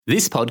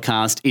This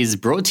podcast is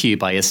brought to you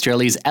by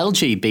Australia's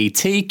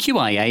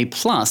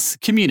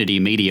LGBTQIA+ community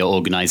media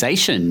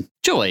organisation,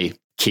 Joy.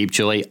 Keep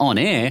Joy on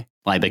air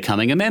by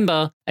becoming a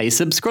member, a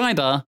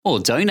subscriber, or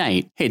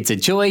donate. Head to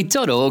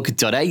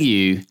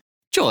joy.org.au.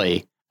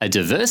 Joy, a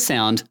diverse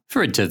sound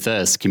for a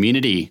diverse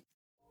community.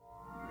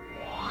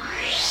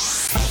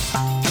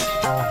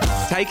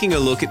 Taking a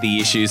look at the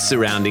issues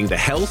surrounding the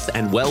health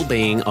and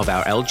well-being of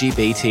our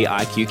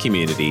LGBTIQ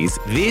communities,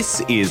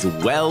 this is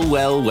Well,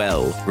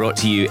 brought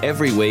to you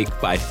every week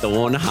by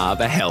Thorn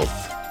Harbour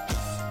Health.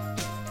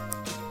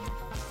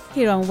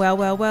 Here on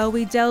Well,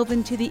 we delve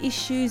into the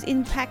issues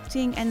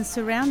impacting and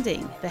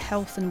surrounding the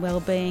health and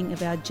well-being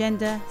of our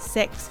gender,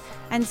 sex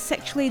and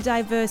sexually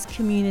diverse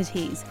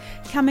communities.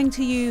 Coming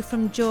to you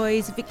from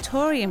Joy's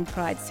Victorian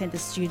Pride Centre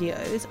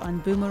studios on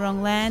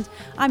Boomerang Land,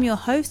 I'm your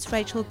host,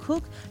 Rachel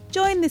Cook,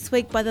 joined this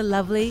week by the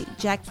lovely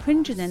Jack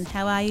Pringerton.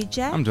 How are you,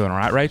 Jack? I'm doing all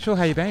right, Rachel.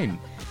 How you been?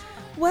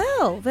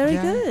 Well, very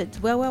good.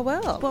 Well.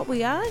 What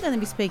we are going to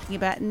be speaking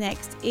about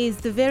next is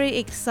the very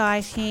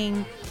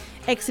exciting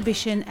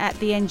exhibition at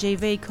the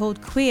NGV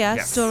called Queer,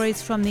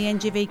 Stories from the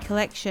NGV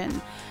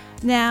Collection.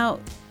 Now,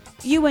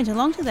 you went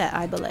along to that,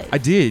 I believe. I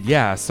did,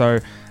 yeah. So,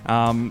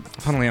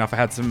 funnily enough, I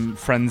had some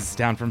friends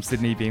down from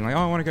Sydney being like, oh,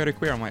 I want to go to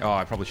Queer. I'm like, oh,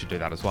 I probably should do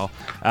that as well.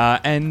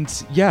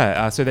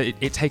 So that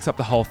it takes up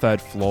the whole third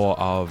floor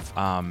of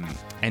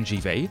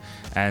NGV.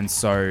 And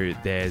so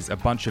there's a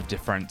bunch of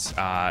different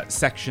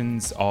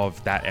sections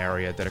of that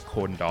area that are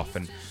cordoned off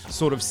and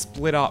sort of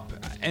split up.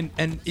 And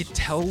it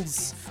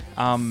tells,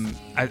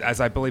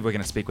 as I believe we're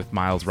going to speak with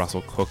Miles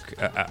Russell Cook,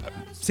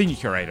 senior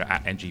curator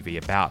at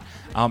NGV about,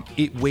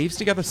 it weaves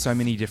together so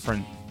many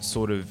different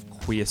sort of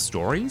queer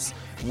stories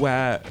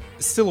where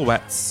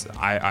Silhouettes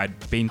I'd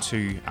been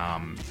to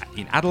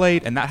in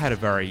Adelaide, and that had a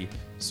very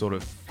sort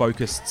of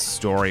focused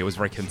story. It was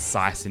very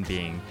concise in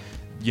being,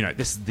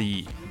 this is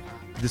the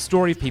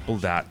story of people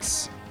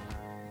that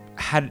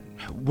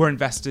were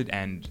invested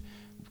and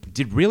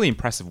did really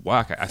impressive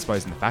work, I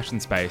suppose, in the fashion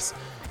space,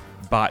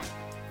 but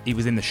it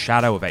was in the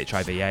shadow of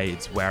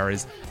HIV/AIDS,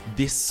 whereas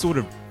this sort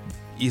of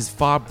is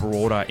far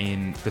broader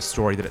in the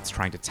story that it's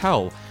trying to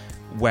tell,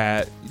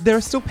 where there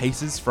are still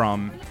pieces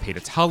from Peter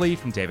Tully,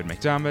 from David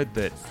McDermott,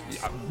 that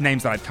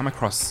names that I'd come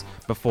across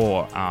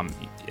before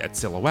at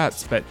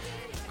Silhouettes, but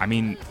I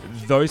mean,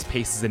 those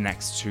pieces are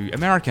next to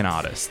American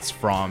artists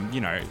from,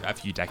 a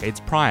few decades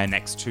prior,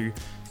 next to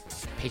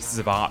pieces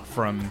of art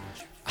from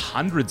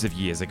hundreds of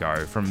years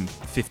ago, from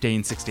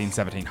 15, 16,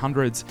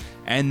 1700s,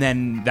 and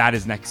then that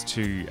is next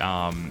to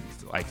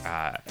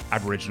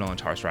Aboriginal and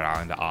Torres Strait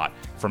Islander art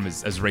from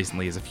as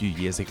recently as a few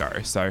years ago.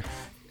 So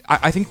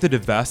I think the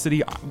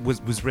diversity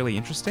was really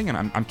interesting,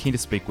 and I'm keen to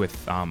speak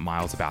with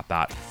Miles about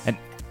that, and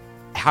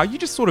how you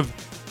just sort of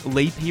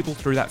lead people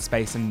through that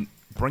space and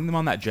bring them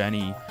on that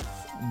journey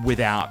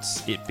without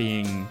it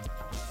being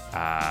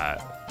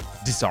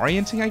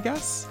disorienting, I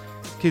guess.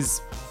 Because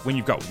when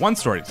you've got one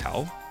story to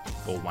tell,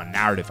 or one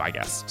narrative, I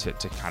guess, to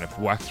kind of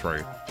work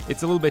through,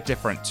 it's a little bit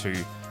different to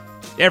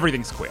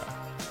everything's queer.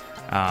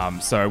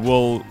 So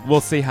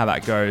we'll see how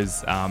that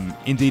goes.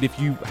 Indeed, if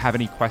you have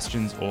any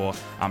questions or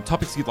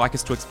topics you'd like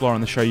us to explore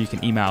on the show, you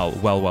can email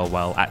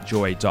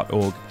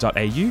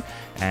well@joy.org.au,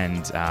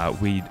 and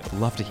we'd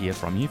love to hear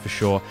from you for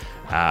sure.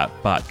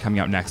 But coming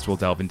up next, we'll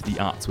delve into the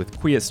arts with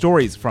Queer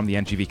Stories from the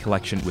NGV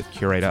Collection with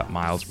curator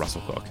Miles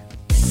Russell Cook.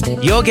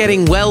 You're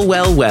getting well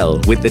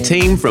with the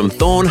team from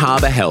Thorn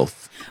Harbour Health.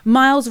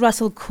 Miles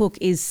Russell Cook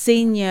is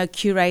Senior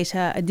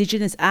Curator,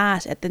 Indigenous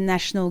Art at the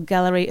National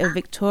Gallery of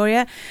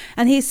Victoria,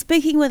 and he's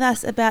speaking with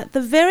us about the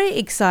very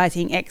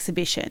exciting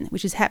exhibition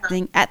which is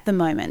happening at the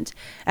moment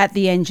at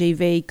the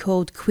NGV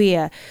called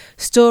Queer,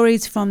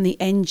 Stories from the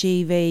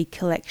NGV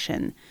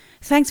Collection.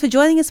 Thanks for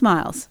joining us,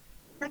 Miles.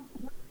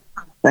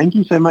 Thank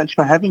you so much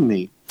for having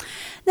me.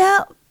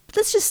 Now,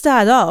 let's just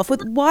start off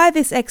with why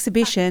this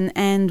exhibition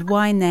and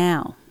why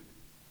now?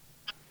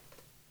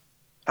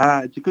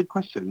 It's a good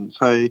question.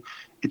 So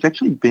it's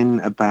actually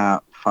been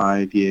about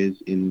 5 years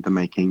in the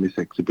making, this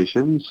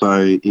exhibition.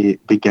 So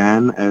it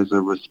began as a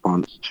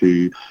response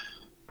to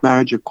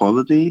marriage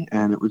equality,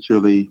 and it was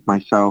really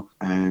myself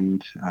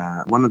and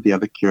one of the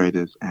other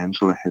curators,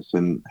 Angela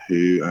Hessen,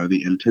 who are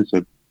the editors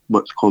of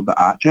what's called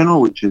the Art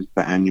Journal, which is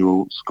the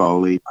annual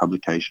scholarly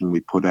publication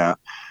we put out.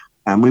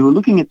 And we were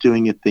looking at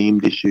doing a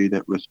themed issue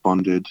that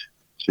responded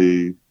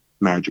to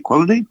marriage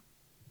equality,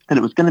 and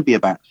it was going to be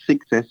about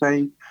 6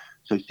 essays.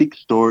 So 6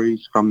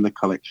 stories from the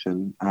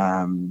collection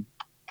kind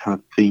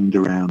of themed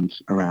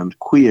around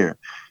queer.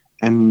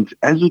 And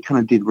as we kind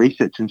of did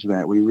research into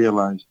that, we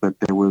realised that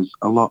there was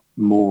a lot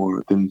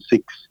more than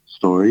 6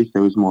 stories.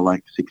 There was more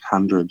like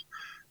 600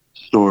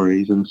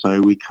 stories. And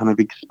so we kind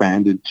of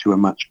expanded to a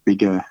much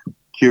bigger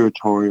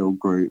curatorial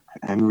group.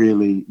 And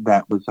really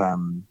that was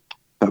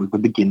the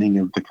beginning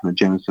of the kind of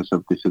genesis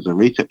of this as a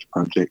research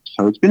project.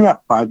 So it's been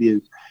about 5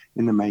 years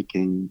in the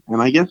making.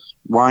 And I guess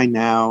why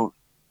now?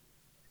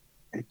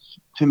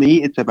 To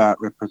me, it's about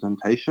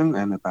representation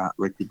and about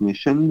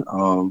recognition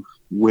of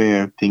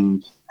where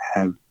things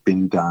have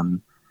been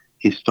done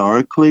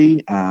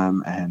historically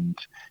and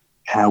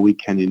how we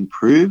can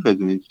improve as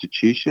an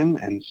institution.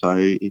 And so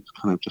it's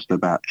kind of just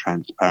about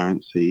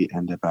transparency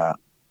and about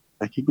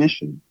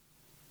recognition.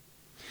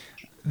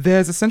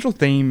 There's a central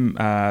theme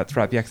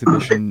throughout the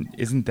exhibition,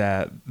 isn't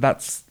there?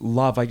 That's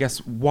love. I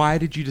guess, why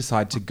did you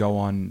decide to go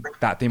on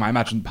that theme? I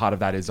imagine part of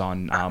that is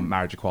on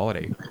marriage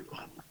equality.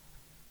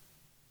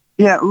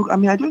 Yeah, look, I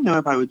mean, I don't know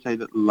if I would say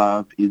that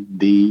love is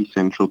the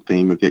central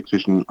theme of the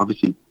exhibition.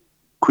 Obviously,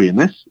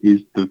 queerness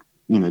is the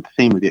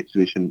theme of the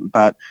exhibition,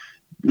 but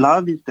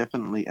love is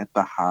definitely at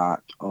the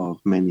heart of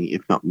many,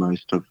 if not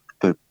most, of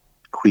the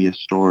queer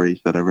stories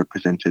that are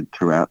represented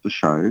throughout the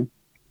show.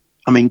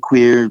 I mean,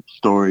 queer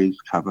stories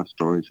cover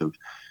stories of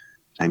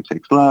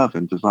same-sex love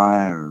and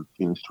desire,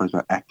 stories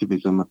about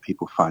activism, of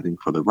people fighting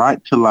for the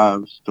right to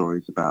love,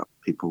 stories about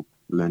people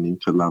learning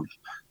to love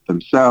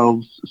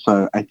themselves.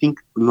 So I think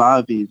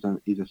love is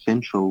a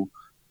central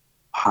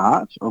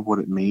part of what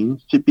it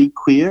means to be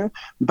queer,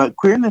 but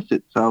queerness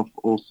itself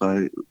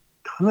also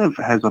kind of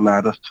has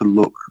allowed us to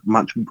look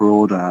much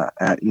broader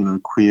at,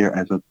 queer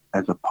as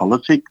a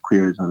politic,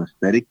 queer as an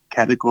aesthetic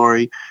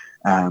category.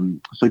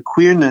 So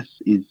queerness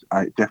is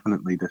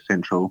definitely the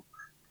central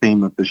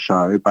theme of the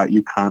show, but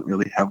you can't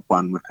really have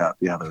one without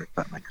the other, if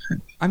that makes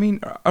sense. I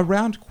mean,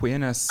 around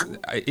queerness,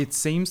 it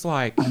seems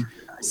like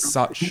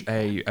such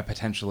a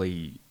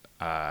potentially,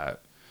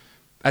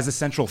 as a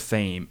central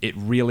theme, it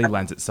really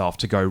lends itself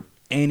to go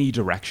any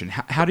direction.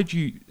 How did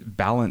you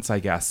balance, I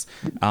guess,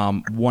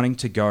 wanting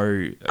to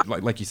go,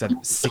 like you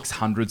said,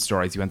 600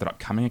 stories you ended up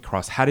coming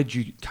across? How did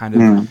you kind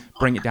of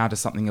bring it down to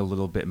something a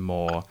little bit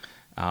more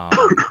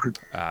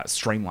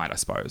streamlined, I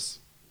suppose?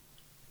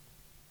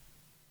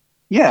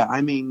 Yeah,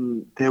 I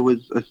mean, there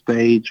was a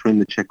stage when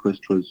the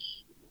checklist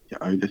was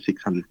over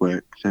 600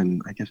 works,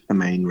 and I guess the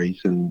main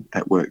reason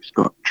that works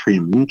got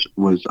trimmed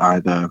was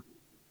either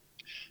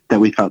that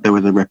we felt there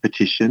was a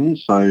repetition,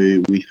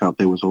 so we felt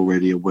there was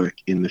already a work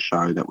in the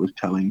show that was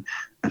telling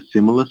a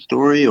similar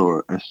story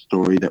or a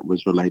story that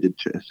was related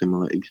to a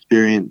similar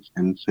experience,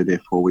 and so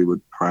therefore we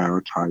would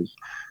prioritise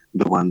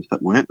the ones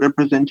that weren't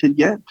represented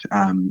yet.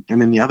 And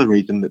then the other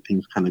reason that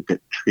things kind of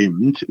get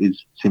trimmed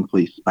is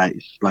simply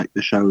space. Like,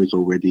 the show is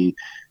already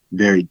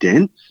very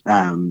dense,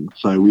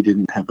 so we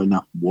didn't have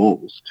enough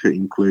walls to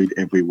include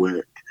every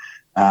work.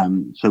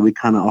 So we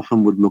kind of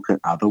often would look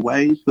at other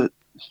ways that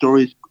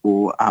stories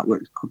or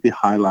artworks could be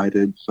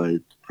highlighted. So,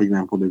 for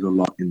example, there's a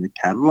lot in the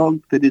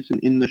catalogue that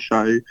isn't in the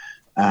show,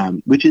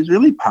 which is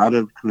really part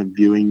of kind of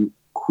viewing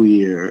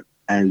queer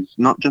as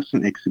not just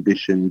an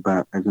exhibition,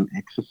 but as an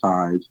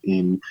exercise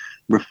in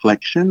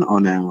reflection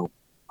on our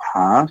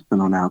past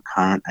and on our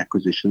current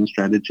acquisition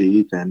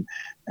strategies, and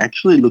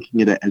actually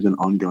looking at it as an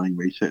ongoing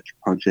research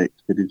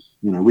project that is,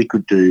 we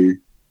could do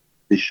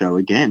this show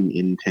again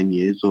in 10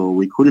 years, or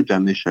we could have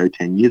done this show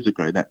 10 years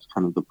ago. That's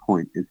kind of the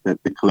point, is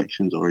that the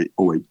collection's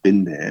always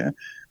been there,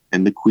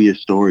 and the queer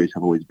stories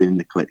have always been in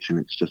the collection.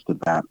 It's just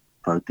about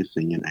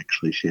focusing and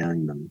actually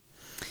sharing them.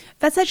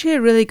 That's actually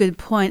a really good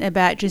point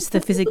about just the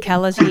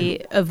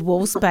physicality of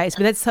wall space,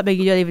 but that's something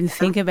you don't even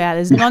think about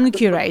as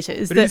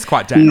non-curators. But it is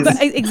quite dense.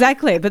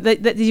 Exactly, but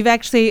that you've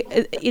actually,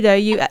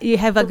 you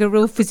have like a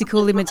real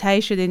physical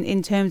limitation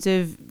in terms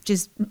of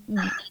just,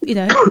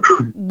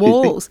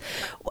 walls.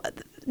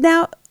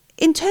 Now,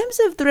 in terms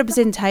of the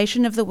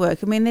representation of the work,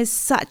 I mean, there's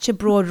such a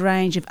broad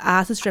range of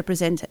artists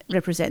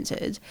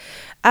represented.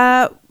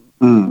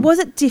 Was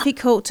it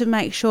difficult to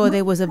make sure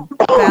there was a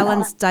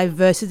balanced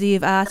diversity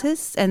of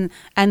artists and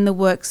the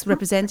works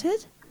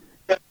represented?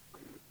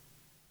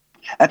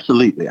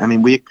 Absolutely. I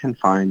mean, we're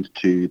confined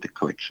to the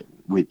collection,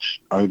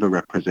 which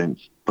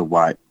overrepresents the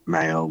white,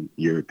 male,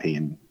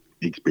 European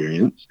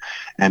experience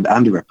and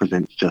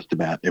underrepresents just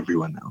about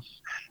everyone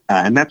else.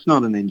 And that's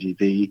not an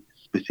NGV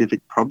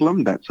specific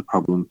problem. That's a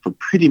problem for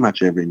pretty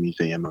much every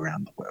museum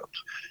around the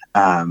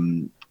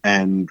world.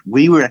 And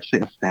we were actually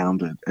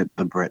astounded at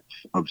the breadth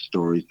of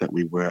stories that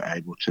we were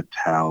able to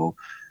tell,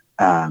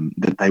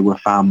 that they were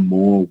far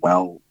more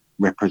well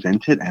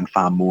represented and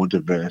far more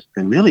diverse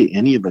than really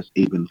any of us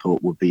even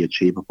thought would be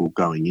achievable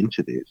going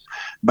into this.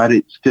 But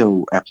it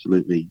still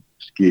absolutely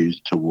skews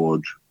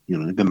toward,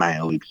 the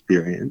male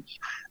experience,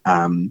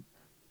 and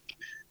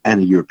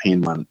a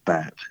European one at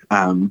that.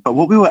 But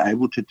what we were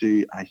able to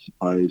do, I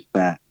suppose,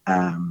 that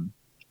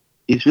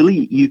is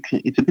really,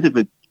 it's a bit of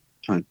a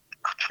kind of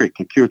trick,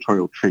 a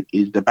curatorial trick,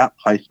 is about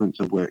placements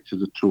of works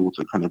as a tool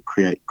to kind of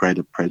create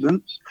greater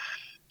presence.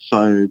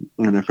 So,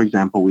 for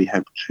example, we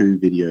have 2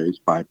 videos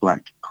by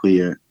black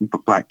queer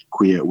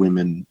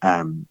women,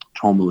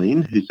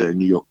 Tourmaline, who's a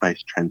New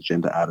York-based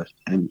transgender artist,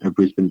 and a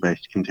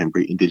Brisbane-based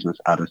contemporary Indigenous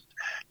artist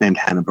named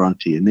Hannah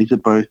Bronte. And these are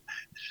both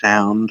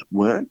sound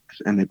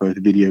works and they're both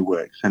video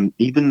works. And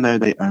even though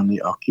they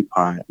only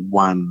occupy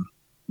one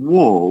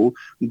wall,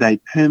 they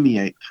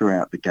permeate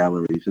throughout the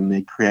galleries and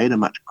they create a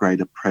much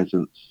greater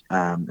presence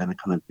and a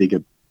kind of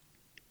bigger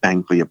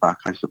bang for your buck,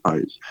 I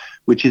suppose,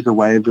 which is a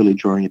way of really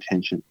drawing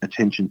attention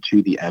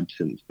to the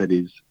absence that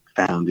is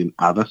found in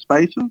other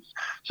spaces.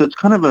 So it's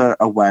kind of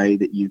a way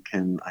that you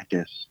can, I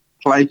guess,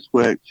 place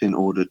works in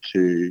order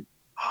to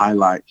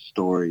highlight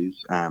stories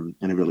in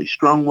a really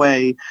strong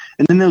way.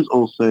 And then there was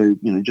also,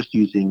 just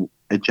using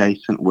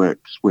adjacent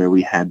works where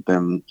we had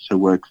them, so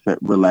works that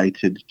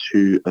related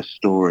to a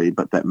story,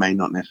 but that may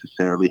not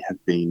necessarily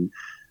have been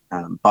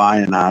by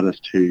an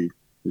artist who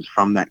is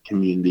from that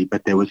community,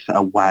 but there was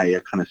a way,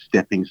 a kind of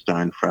stepping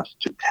stone for us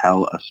to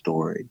tell a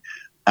story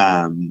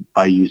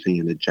by using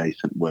an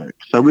adjacent work.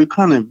 So we've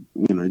kind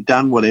of,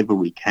 done whatever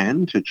we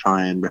can to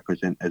try and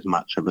represent as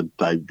much of a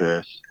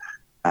diverse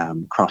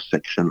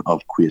cross-section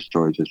of queer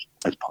stories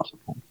as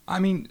possible. I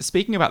mean,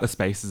 speaking about the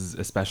spaces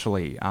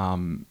especially,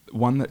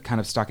 one that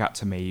kind of stuck out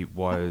to me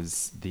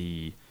was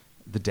the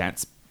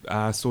dance,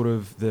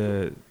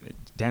 the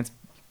dance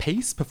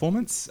piece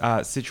performance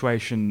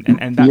situation,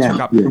 and that took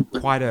up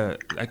quite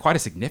a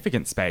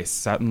significant space,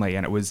 certainly,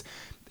 and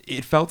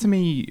it felt to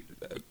me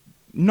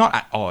not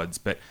at odds,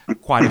 but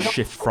quite a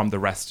shift from the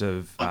rest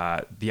of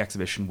the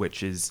exhibition,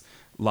 which is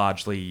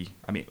largely,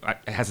 it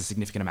has a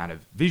significant amount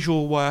of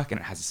visual work and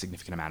it has a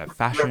significant amount of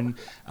fashion.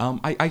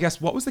 I guess,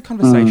 what was the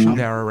conversation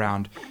there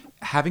around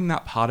having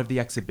that part of the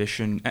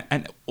exhibition?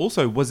 And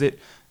also, was it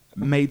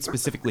made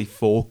specifically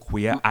for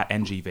queer at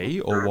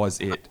NGV, or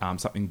was it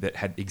something that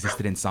had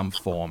existed in some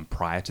form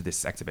prior to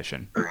this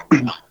exhibition?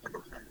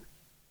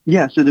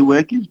 Yeah, so the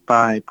work is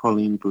by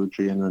Pauline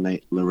Boudry and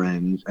Renate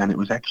Lorenz, and it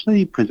was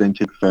actually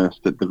presented first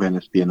at the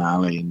Venice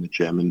Biennale in the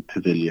German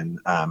Pavilion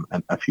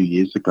a few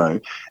years ago.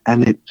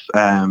 And it's,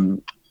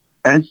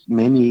 as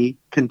many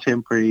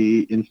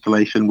contemporary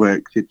installation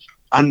works, it's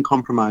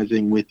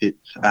uncompromising with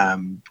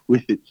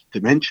its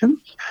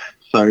dimensions.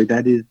 So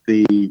that is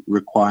the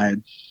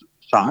required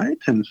height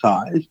and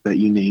size that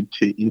you need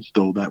to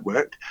install that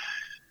work.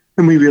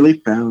 And we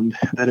really found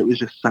that it was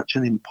just such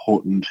an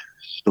important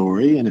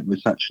story, and it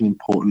was such an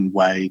important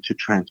way to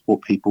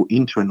transport people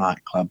into a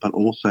nightclub, but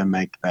also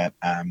make that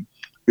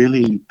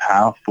really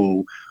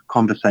powerful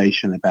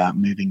conversation about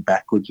moving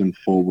backwards and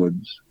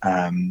forwards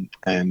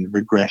and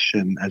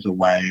regression as a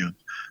way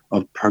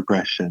of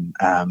progression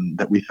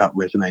that we felt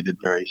resonated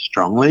very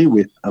strongly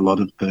with a lot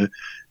of the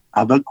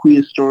other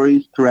queer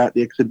stories throughout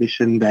the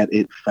exhibition, that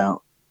it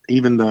felt,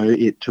 even though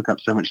it took up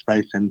so much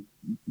space and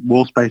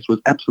wall space was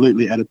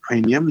absolutely at a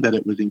premium, that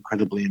it was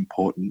incredibly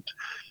important.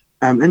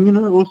 And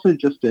also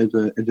just as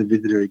a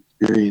visitor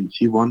experience,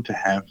 you want to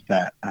have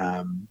that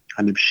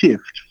kind of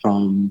shift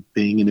from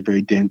being in a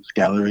very dense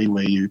gallery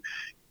where you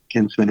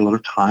can spend a lot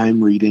of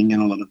time reading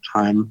and a lot of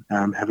time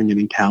having an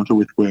encounter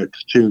with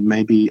works, to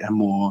maybe a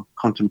more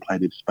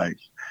contemplative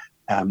space.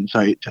 So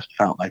it just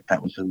felt like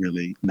that was a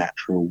really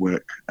natural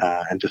work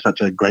and just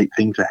such a great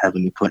thing to have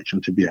in the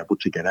collection to be able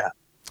to get at.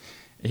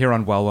 Here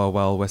on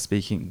Well, we're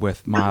speaking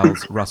with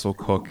Miles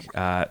Russell-Cook,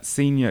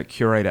 Senior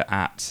Curator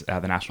at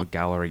the National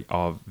Gallery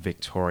of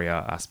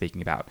Victoria,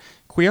 speaking about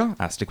queer.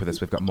 Stick with us,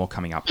 we've got more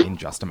coming up in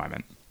just a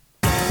moment.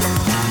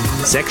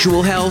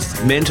 Sexual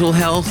health, mental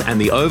health,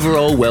 and the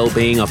overall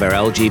well-being of our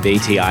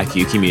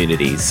LGBTIQ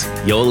communities.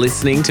 You're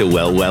listening to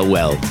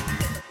Well.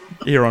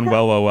 Here on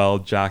Well,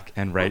 Jack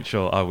and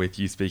Rachel are with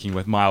you, speaking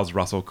with Miles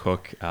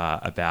Russell-Cook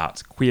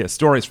about queer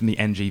stories from the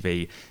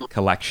NGV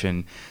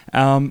collection.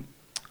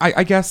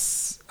 I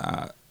guess,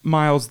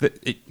 Miles,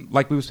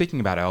 like we were speaking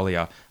about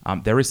earlier,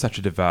 there is such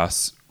a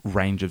diverse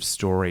range of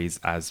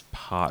stories as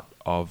part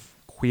of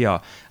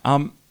queer.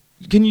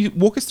 Can you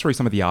walk us through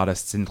some of the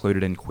artists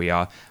included in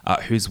queer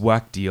whose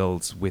work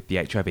deals with the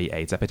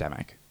HIV/AIDS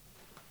epidemic?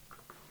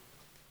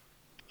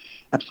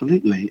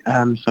 Absolutely.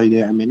 So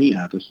there are many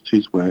artists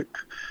whose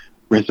work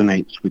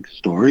resonates with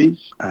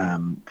stories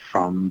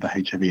from the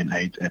HIV and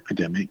AIDS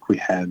epidemic. We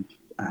have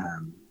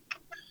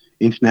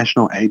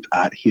international AIDS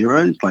art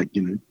heroes like,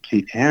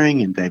 Keith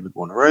Haring and David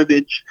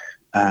Wojnarowicz.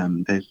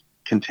 There's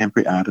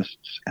contemporary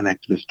artists and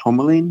activist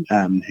Tourmaline,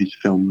 whose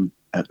film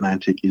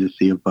Atlantic is a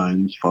Sea of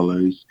Bones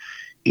follows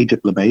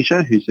Egypt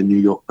LaBeija, who's a New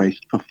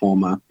York-based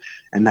performer.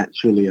 And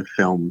that's really a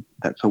film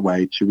that's a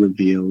way to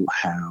reveal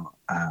how,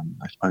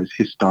 I suppose,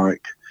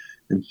 historic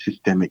and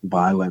systemic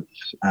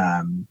violence,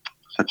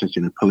 such as,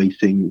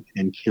 policing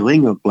and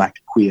killing of Black,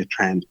 queer,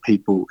 trans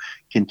people,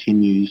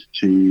 continues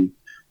to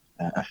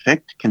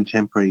affect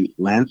contemporary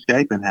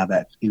landscape, and how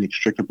that's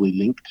inextricably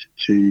linked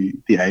to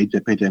the AIDS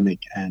epidemic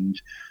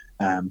and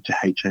to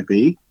HIV.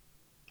 And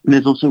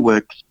there's also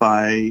works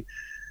by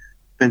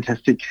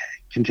fantastic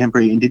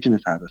contemporary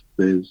Indigenous artists.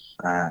 There's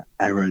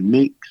Aaron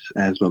Meeks,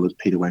 as well as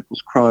Peter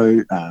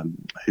Waples-Crowe,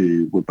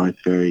 who were both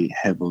very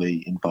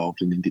heavily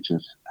involved in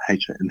Indigenous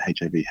and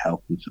HIV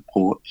health and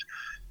support.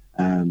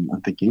 I'm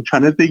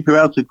trying to think who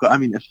else we've got.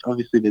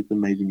 Obviously there's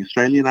amazing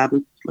Australian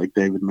artists like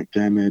David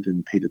McDermott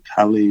and Peter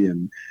Tully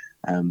and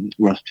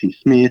Ross T.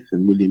 Smith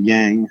and William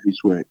Yang, whose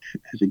work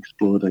has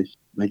explored,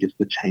 I guess,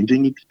 the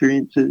changing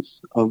experiences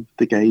of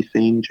the gay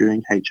scene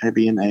during HIV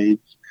and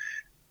AIDS.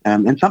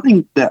 And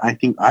something that I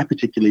think I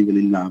particularly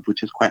really love,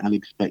 which is quite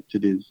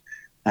unexpected, is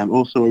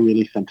also a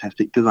really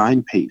fantastic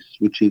design piece,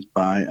 which is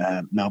by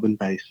a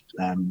Melbourne-based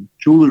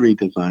jewellery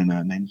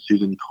designer named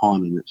Susan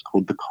Conn, and it's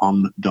called the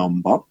Conn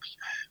Dom Box,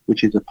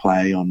 which is a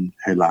play on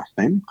her last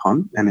name,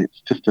 Conn, and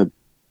it's just a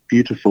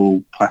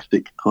beautiful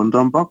plastic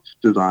condom box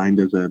designed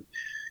as a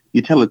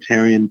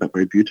utilitarian but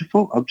very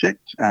beautiful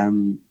object,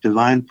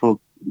 designed for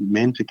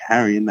men to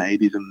carry in the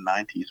 80s and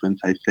 90s when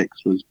safe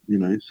sex was,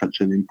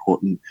 such an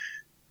important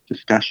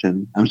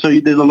discussion. So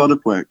there's a lot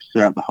of works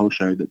throughout the whole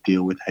show that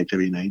deal with HIV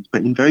and AIDS,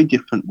 but in very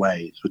different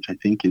ways, which I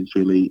think is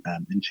really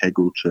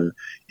integral to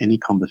any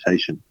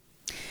conversation.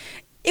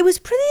 It was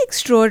pretty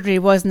extraordinary,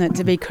 wasn't it,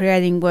 to be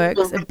creating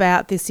works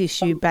about this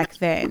issue back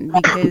then,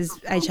 because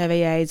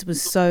HIV/AIDS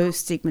was so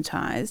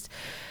stigmatised.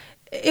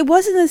 It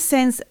was, in a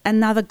sense,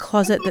 another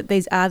closet that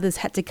these artists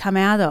had to come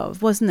out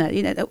of, wasn't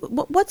it?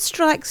 What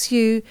strikes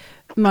you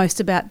most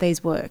about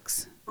these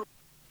works?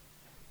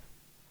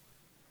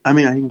 I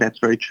mean, I think that's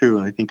very true.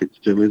 I think it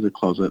still is a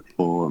closet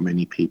for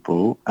many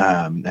people,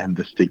 and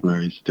the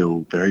stigma is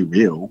still very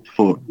real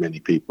for many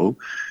people.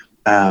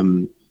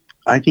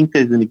 I think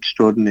there's an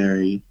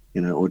extraordinary,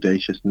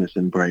 audaciousness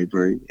and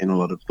bravery in a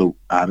lot of the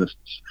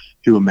artists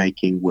who are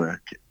making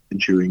work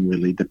during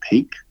really the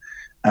peak.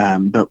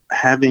 But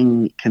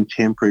having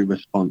contemporary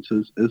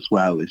responses as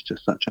well is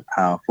just such a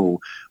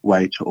powerful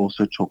way to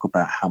also talk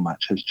about how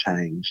much has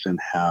changed and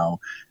how,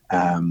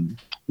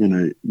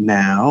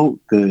 now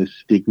the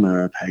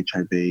stigma of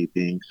HIV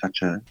being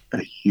such a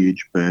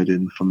huge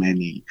burden for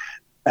many.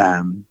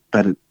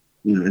 But, at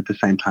the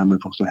same time,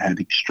 we've also had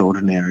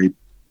extraordinary,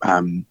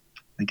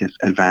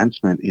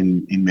 advancement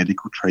in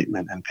medical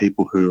treatment and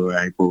people who are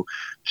able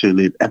to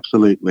live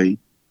absolutely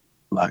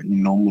like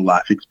normal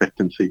life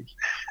expectancies.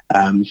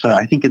 So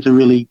I think it's a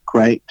really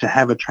great to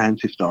have a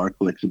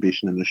trans-historical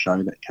exhibition and a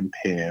show that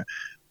compare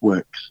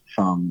works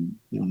from,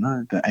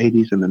 the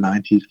 80s and the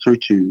 90s through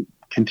to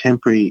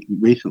contemporary,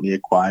 recently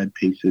acquired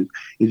pieces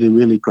is a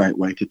really great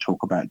way to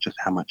talk about just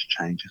how much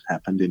change has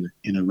happened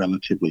in a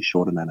relatively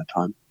short amount of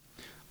time.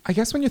 I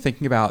guess when you're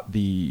thinking about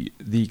the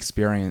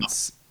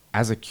experience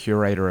as a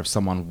curator of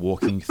someone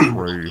walking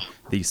through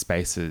these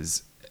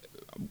spaces,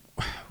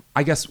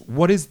 I guess,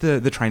 what is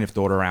the train of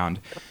thought around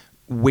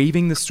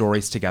weaving the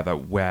stories together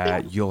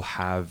where you'll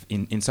have,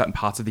 in certain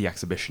parts of the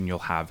exhibition, you'll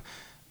have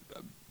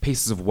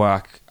pieces of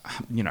work,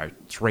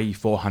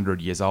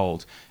 300-400 years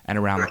old, and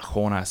around the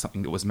corner,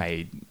 something that was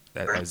made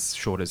as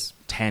short as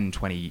 10,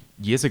 20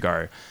 years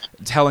ago,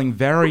 telling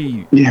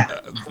very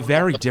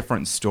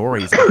different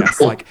stories, I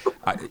guess. Like,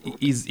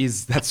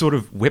 is that sort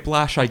of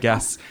whiplash, I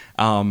guess,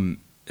 in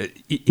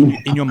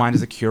your mind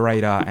as a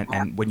curator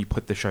and when you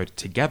put the show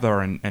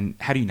together, and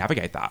how do you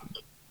navigate that?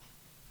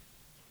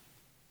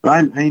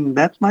 I mean,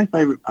 that's my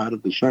favourite part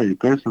of the show,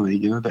 personally.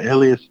 The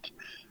earliest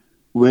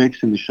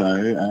works in the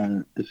show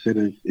are a set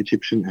of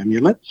Egyptian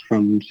amulets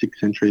from 6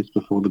 centuries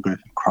before the birth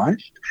of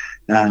Christ,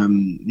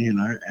 and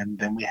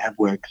then we have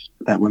works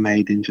that were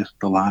made in just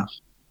the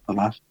last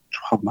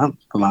 12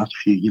 months, the last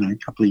few,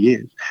 couple of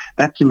years.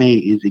 That to me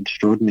is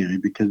extraordinary,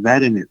 because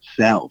that in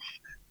itself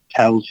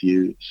tells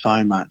you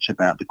so much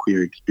about the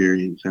queer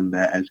experience, and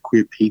that as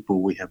queer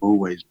people we have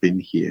always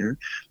been here,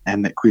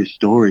 and that queer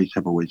stories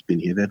have always been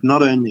here. They've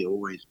not only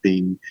always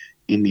been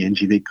in the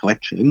NGV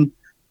collection,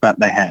 but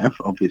they have,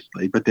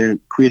 obviously, but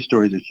queer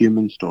stories are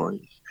human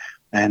stories,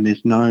 and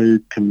there's no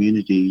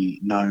community,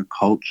 no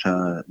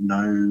culture,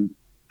 no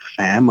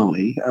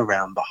family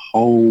around the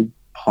whole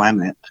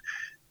planet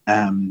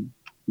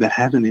that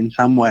hasn't in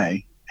some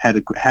way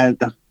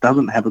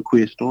doesn't have a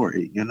queer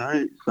story,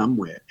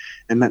 somewhere.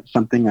 And that's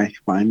something I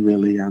find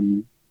really,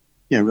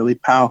 really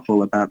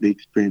powerful about the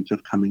experience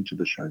of coming to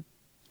the show.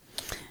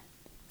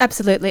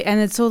 Absolutely, and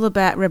it's all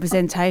about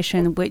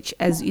representation, which,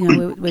 as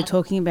we're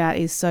talking about,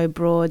 is so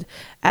broad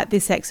at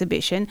this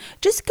exhibition.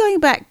 Just going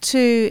back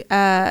to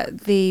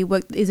the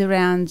work that is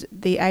around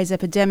the AIDS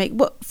epidemic,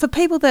 for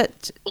people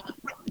that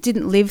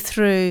didn't live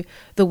through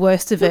the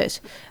worst of it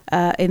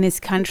in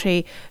this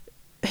country,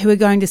 who are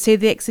going to see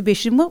the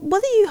exhibition,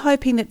 what are you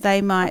hoping that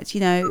they might,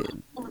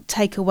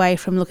 take away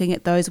from looking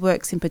at those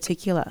works in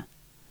particular?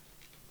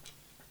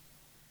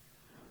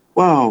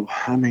 Well,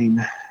 I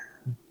mean,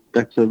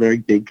 that's a very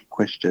big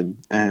question,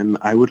 and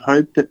I would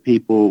hope that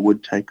people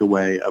would take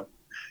away a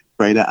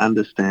greater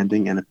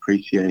understanding and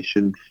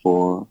appreciation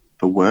for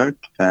the work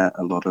that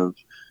a lot of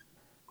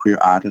queer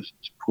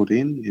artists put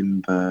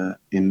in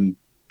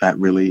that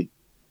really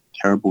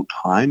terrible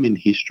time in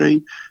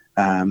history,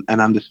 and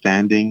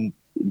understanding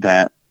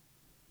that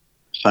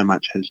so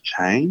much has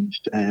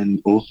changed, and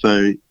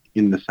also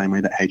in the same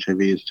way that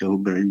HIV is still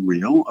very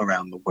real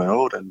around the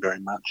world and very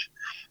much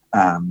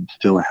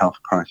still a health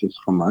crisis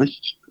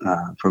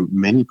for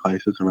many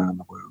places around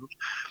the world.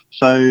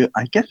 So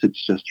I guess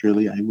it's just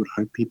really, I would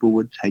hope people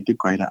would take a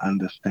greater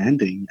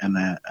understanding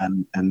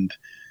and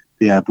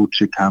be able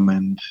to come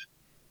and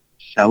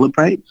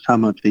celebrate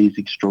some of these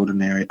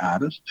extraordinary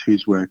artists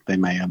whose work they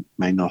may or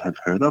may not have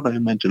heard of. I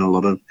imagine a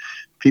lot of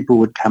people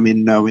would come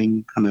in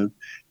knowing kind of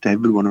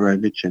David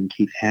Wojnarowicz and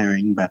Keith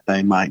Haring, but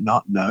they might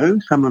not know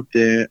some of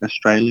their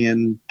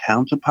Australian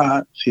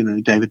counterparts.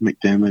 David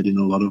McDermott in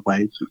a lot of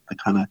ways was the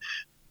kind of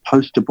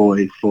poster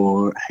boy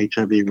for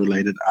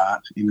HIV-related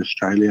art in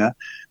Australia,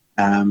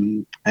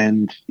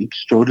 and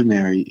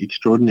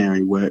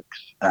extraordinary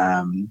works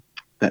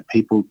that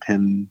people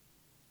can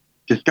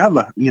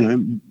discover.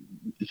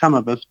 Some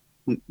of us,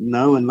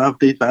 know and love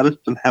these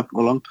artists and have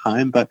for a long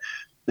time, but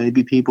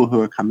maybe people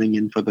who are coming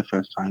in for the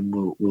first time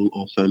will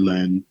also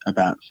learn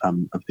about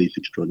some of these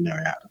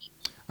extraordinary artists.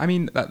 I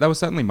mean, that was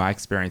certainly my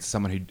experience as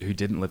someone who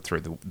didn't live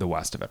through the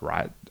worst of it,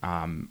 right?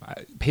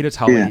 Peter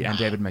Tully and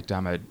David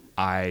McDermott,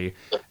 I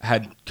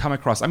had come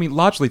across, I mean,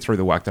 largely through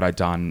the work that I'd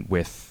done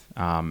with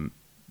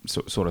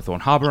sort of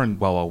Thorn Harbour and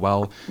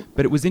Well,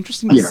 but it was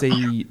interesting to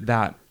see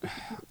that,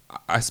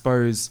 I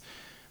suppose...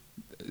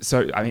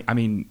 So, I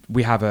mean,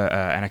 we have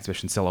an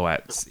exhibition,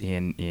 Silhouettes,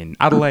 in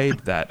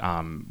Adelaide that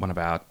one of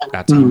our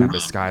team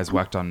members, Sky, has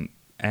worked on.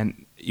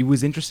 And it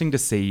was interesting to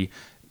see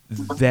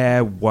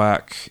their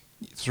work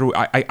through,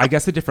 I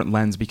guess, a different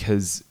lens,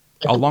 because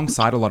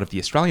alongside a lot of the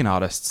Australian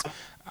artists,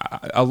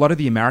 a lot of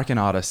the American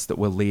artists that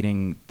were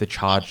leading the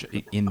charge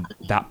in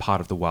that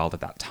part of the world at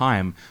that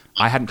time,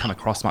 I hadn't come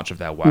across much of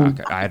their work.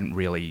 I hadn't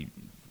really,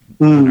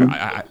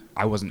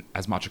 I wasn't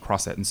as much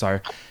across it. And so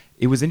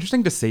it was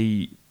interesting to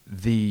see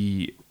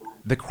the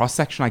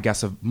cross-section, I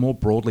guess, of more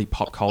broadly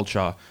pop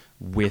culture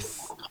with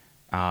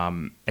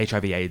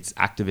HIV/AIDS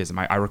activism.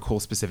 I recall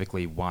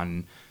specifically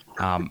one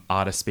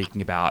artist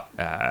speaking about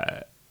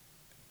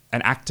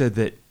an actor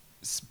that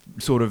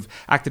sort of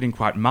acted in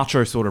quite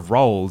macho sort of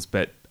roles,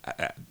 but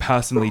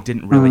personally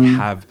didn't really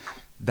have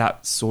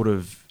that sort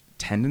of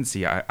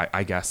tendency,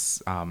 I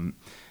guess.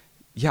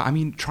 Yeah, I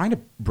mean, trying to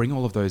bring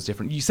all of those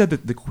different... You said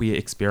that the queer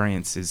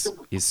experience is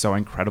so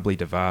incredibly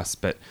diverse,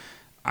 but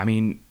I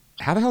mean...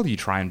 How the hell do you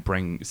try and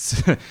bring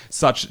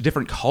such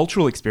different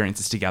cultural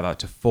experiences together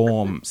to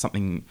form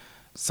something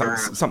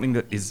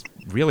that is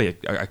really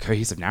a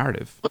cohesive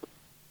narrative?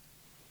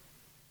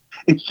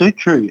 It's so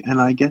true.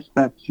 And I guess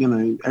that's,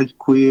 as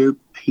queer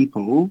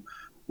people,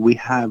 we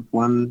have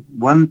one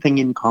thing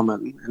in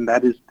common, and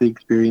that is the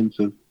experience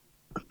of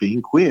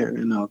being queer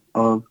and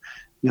of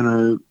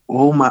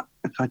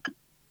it's like,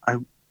 I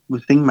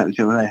was thinking about this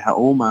the other day, how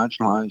all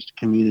marginalised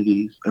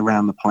communities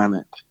around the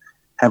planet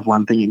have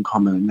one thing in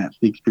common, and that's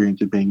the experience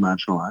of being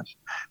marginalised.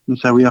 And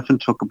so we often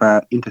talk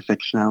about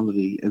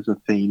intersectionality as a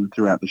theme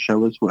throughout the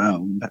show as well.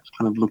 And that's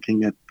kind of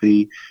looking at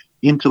the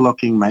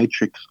interlocking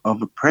matrix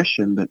of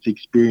oppression that's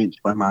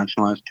experienced by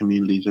marginalised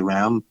communities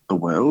around the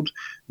world,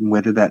 and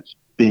whether that's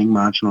being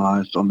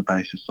marginalised on the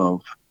basis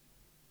of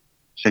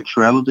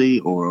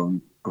sexuality or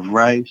of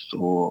race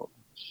or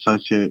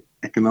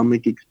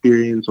socioeconomic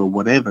experience or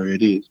whatever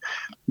it is.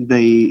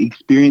 The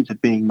experience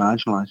of being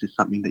marginalised is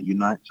something that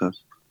unites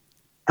us.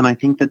 And I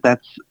think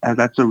that's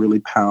a really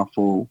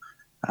powerful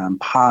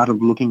part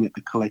of looking at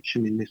the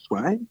collection in this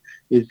way,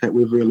 is that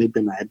we've really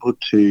been able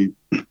to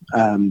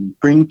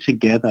bring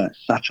together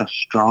such a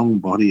strong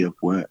body of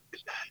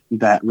works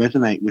that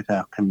resonate with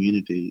our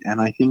community.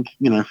 And I think,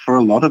 for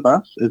a lot of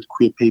us as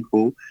queer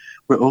people,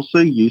 we're also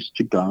used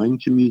to going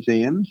to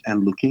museums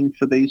and looking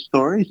for these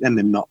stories and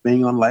them not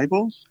being on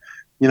labels.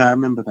 I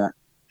remember that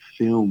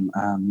film,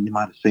 you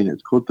might have seen it,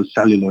 it's called The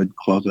Celluloid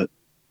Closet.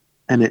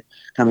 And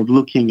it's kind of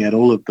looking at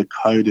all of the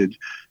coded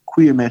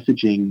queer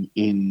messaging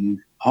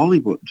in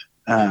Hollywood,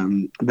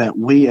 that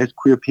we as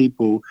queer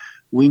people,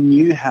 we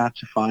knew how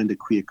to find a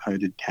queer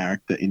coded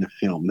character in a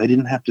film. They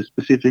didn't have to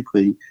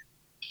specifically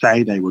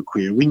say they were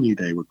queer. We knew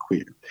they were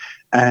queer.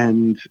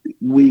 And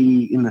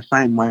we, in the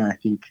same way, I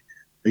think,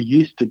 are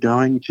used to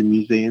going to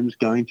museums,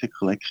 going to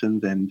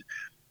collections and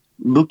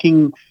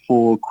looking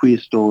for queer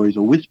stories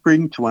or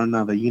whispering to one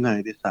another,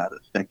 this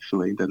artist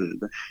actually,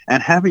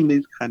 and having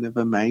this kind of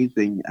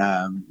amazing,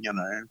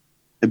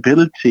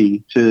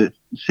 ability to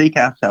seek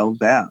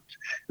ourselves out.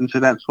 And so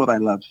that's what I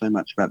love so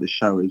much about the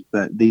show, is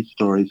that these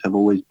stories have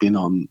always been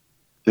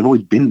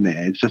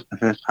there. It's just the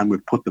first time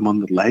we've put them on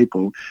the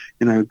label.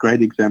 A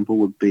great example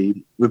would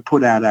be we've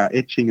put out our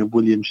etching of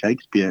William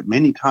Shakespeare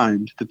many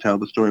times to tell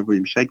the story of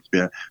William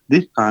Shakespeare.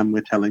 This time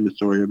we're telling the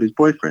story of his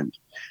boyfriend.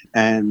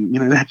 And,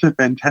 that's a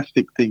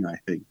fantastic thing, I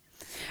think.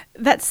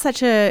 That's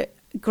such a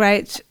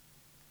great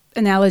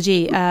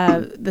analogy,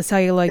 the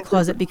celluloid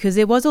closet, because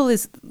there was all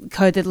this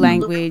coded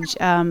language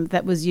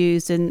that was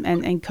used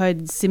and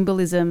coded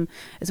symbolism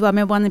as well. I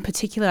remember one in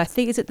particular, I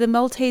think, is it the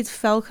Maltese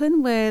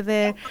Falcon,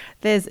 where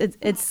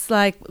it's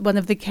like one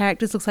of the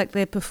characters looks like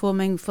they're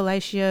performing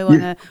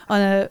fellatio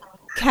on a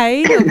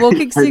cane, a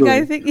walking stick,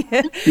 I think.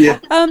 Yeah.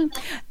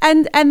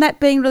 And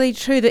that being really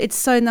true, that it's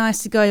so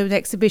nice to go to an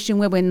exhibition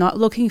where we're not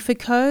looking for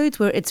codes,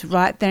 where it's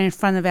right there in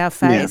front of our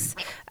face.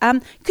 Yeah.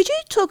 Could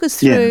you talk us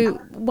through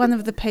one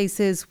of the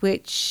pieces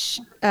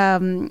which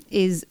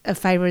is a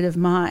favourite of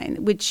mine,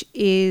 which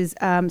is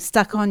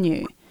Stuck on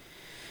You?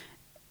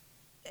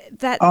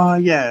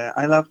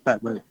 I love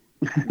that work.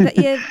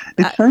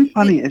 It's so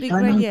funny.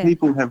 So many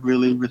people have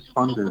really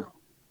responded.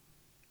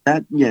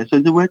 So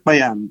the work by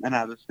an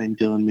artist named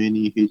Dylan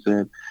Mooney, who's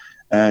a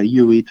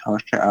Yuwi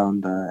Tosha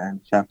Islander and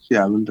South Sea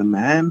Islander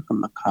man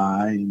from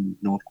Mackay in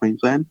North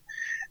Queensland.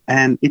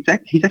 And he's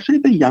actually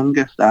the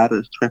youngest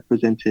artist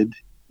represented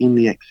in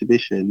the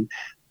exhibition.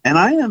 And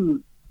I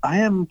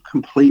am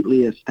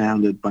completely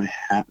astounded by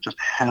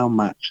how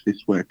much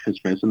this work has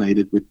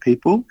resonated with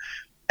people.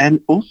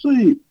 And also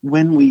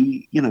when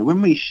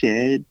we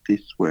shared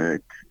this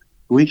work,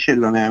 we shared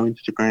it on our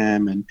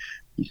Instagram, and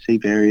you see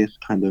various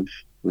kind of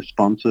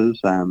responses.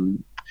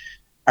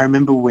 I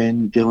remember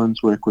when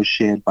Dylan's work was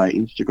shared by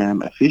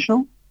Instagram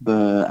Official,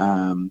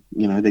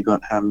 they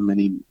got however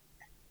many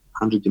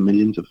hundreds of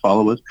millions of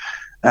followers.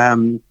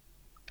 And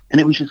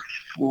it was just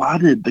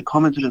flooded. The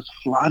comments were just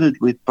flooded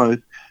with both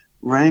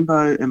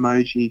rainbow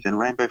emojis and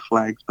rainbow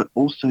flags, but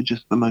also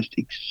just the most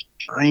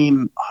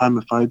extreme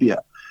homophobia.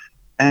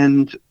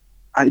 And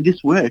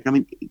this work,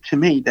 to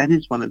me, that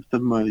is one of the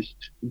most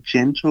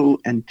gentle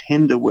and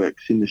tender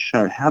works in the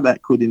show. How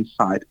that could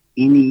incite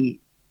any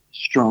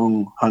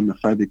strong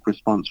homophobic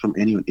response from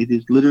anyone. It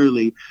is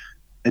literally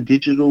a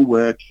digital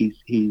work. He's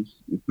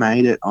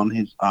made it on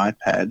his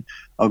iPad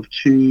of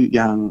two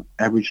young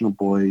Aboriginal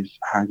boys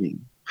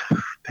hugging.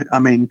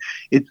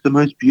 It's the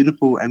most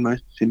beautiful and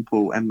most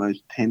simple and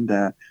most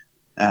tender.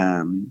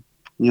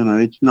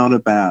 It's not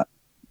about,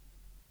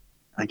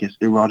 I guess,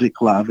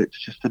 erotic love. It's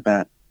just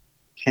about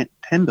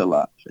tender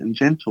love and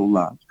gentle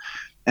love.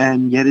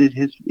 And yet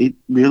it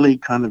really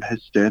kind of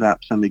has stirred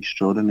up some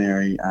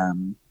extraordinary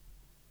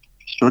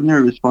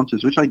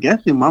responses, which I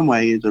guess in one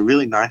way is a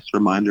really nice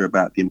reminder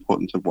about the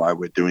importance of why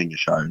we're doing a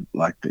show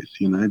like this,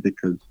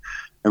 because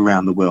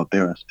around the world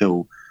there are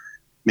still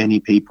many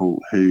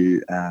people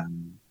who,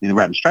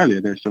 around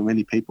Australia, there are still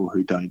many people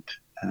who don't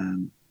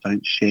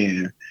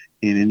share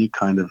in any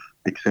kind of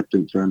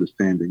acceptance or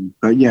understanding.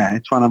 But yeah,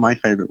 it's one of my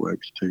favourite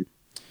works too.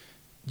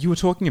 You were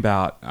talking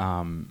about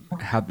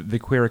how the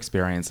queer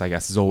experience, I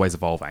guess, is always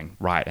evolving,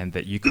 right? And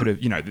that you could have,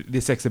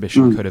 this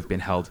exhibition could have been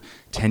held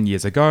 10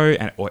 years ago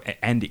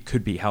and it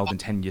could be held in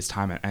 10 years'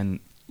 time and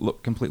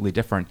look completely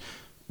different.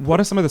 What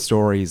are some of the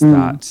stories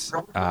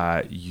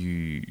that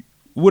you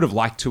would have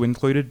liked to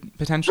included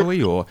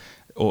potentially or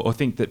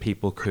think that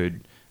people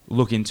could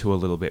look into a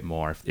little bit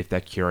more if they're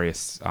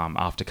curious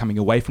after coming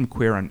away from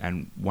queer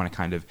and want to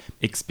kind of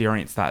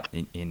experience that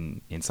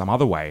in some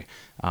other way?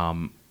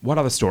 What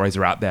other stories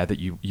are out there that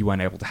you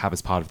weren't able to have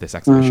as part of this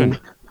exhibition?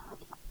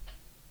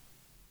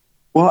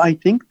 Well, I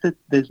think that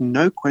there's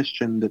no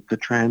question that the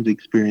trans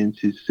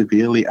experience is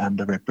severely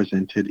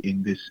underrepresented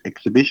in this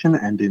exhibition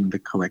and in the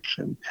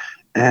collection.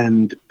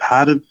 And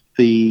part of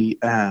the,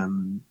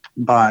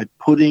 by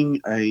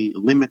putting a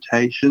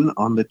limitation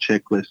on the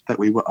checklist that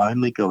we were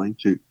only going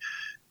to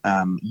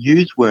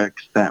use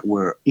works that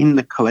were in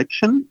the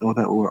collection or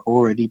that were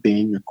already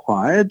being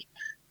acquired,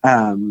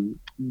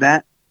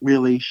 that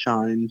really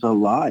shines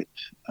a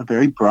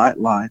very bright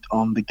light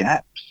on the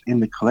gaps in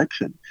the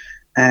collection.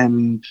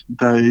 And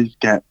those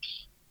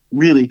gaps,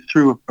 really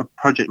through a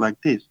project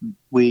like this,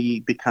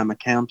 we become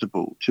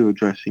accountable to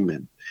addressing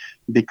them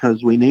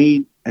because we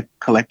need a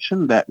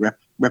collection that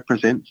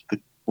represents the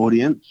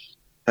audience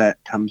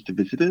that comes to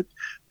visit it,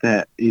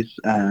 that is,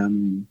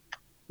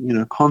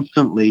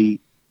 constantly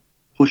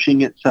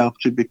pushing itself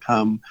to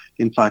become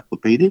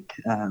encyclopedic,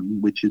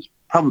 which is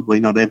probably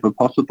not ever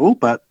possible,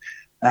 but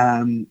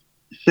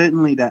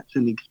certainly that's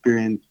an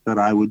experience that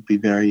I would be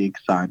very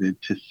excited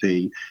to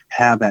see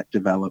how that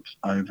develops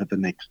over the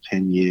next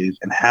 10 years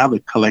and how the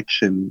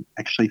collection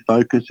actually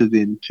focuses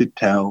in to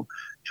tell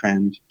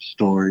trans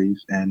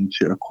stories and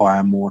to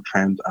acquire more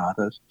trans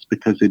artists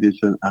because it is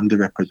an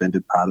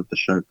underrepresented part of the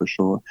show for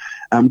sure.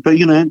 But,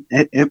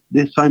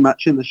 there's so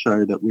much in the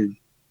show that we've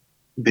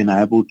been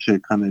able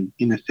to kind of,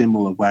 in a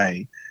similar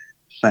way,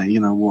 say,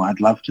 I'd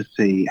love to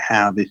see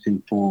how this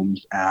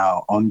informs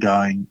our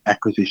ongoing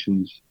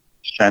acquisitions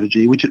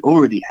strategy, which it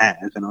already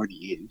has and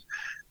already is.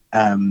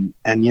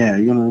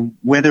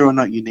 Whether or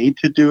not you need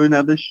to do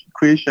another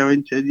queer show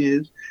in 10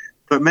 years,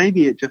 but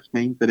maybe it just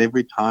means that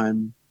every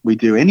time we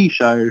do any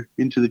show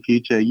into the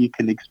future, you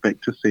can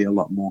expect to see a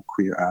lot more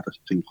queer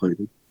artists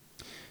included.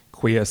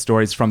 Queer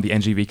Stories from the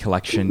NGV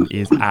collection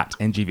is at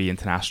NGV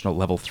International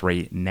Level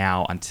 3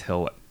 now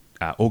until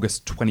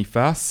August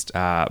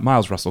 21st.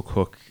 Miles Russell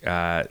Cook,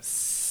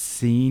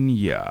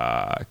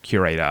 Senior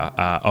Curator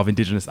of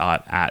Indigenous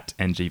Art at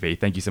NGV.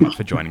 Thank you so much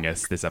for joining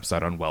us this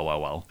episode on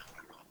Well.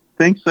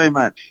 Thanks so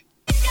much.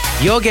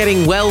 You're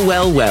getting well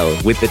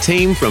with the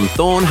team from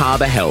Thorn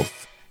Harbour Health.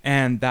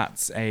 And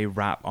that's a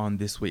wrap on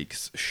this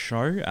week's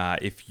show.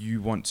 If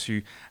you want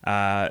to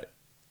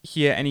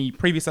hear any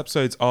previous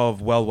episodes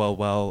of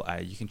Well,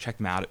 you can check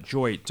them out at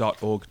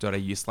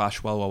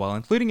joy.org.au/well,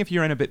 including if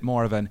you're in a bit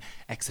more of an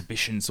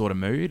exhibition sort of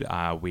mood.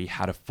 We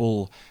had a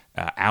full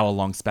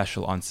hour-long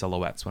special on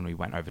silhouettes when we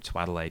went over to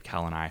Adelaide,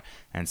 Cal and I,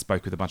 and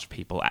spoke with a bunch of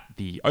people at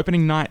the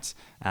opening night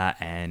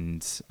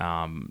and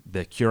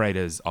the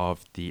curators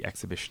of the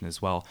exhibition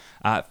as well.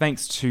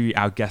 Thanks to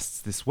our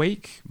guests this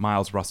week,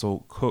 Miles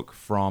Russell Cook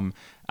from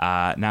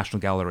National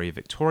Gallery of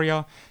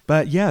Victoria.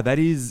 But yeah, that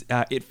is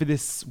it for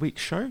this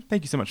week's show.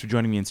 Thank you so much for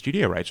joining me in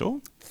studio,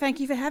 Rachel. Thank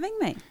you for having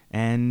me.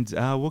 And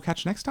we'll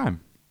catch you next time.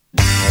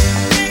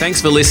 Thanks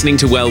for listening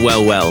to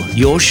Well,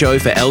 your show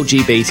for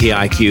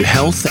LGBTIQ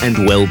health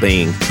and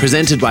well-being,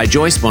 presented by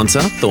Joy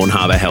sponsor Thorn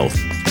Harbour Health.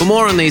 For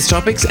more on these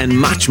topics and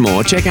much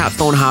more, check out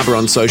Thorn Harbour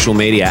on social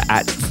media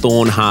at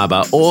Thorn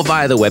Harbour or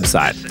via the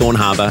website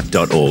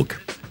thornharbour.org.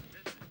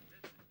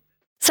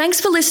 Thanks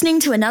for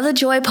listening to another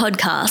Joy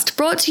podcast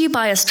brought to you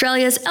by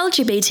Australia's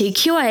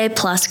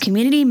LGBTQIA+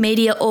 community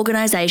media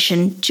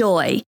organisation,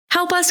 Joy.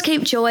 Help us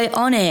keep Joy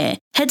on air.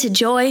 Head to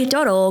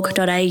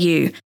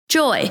joy.org.au.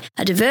 Joy,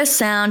 a diverse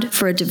sound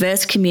for a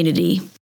diverse community.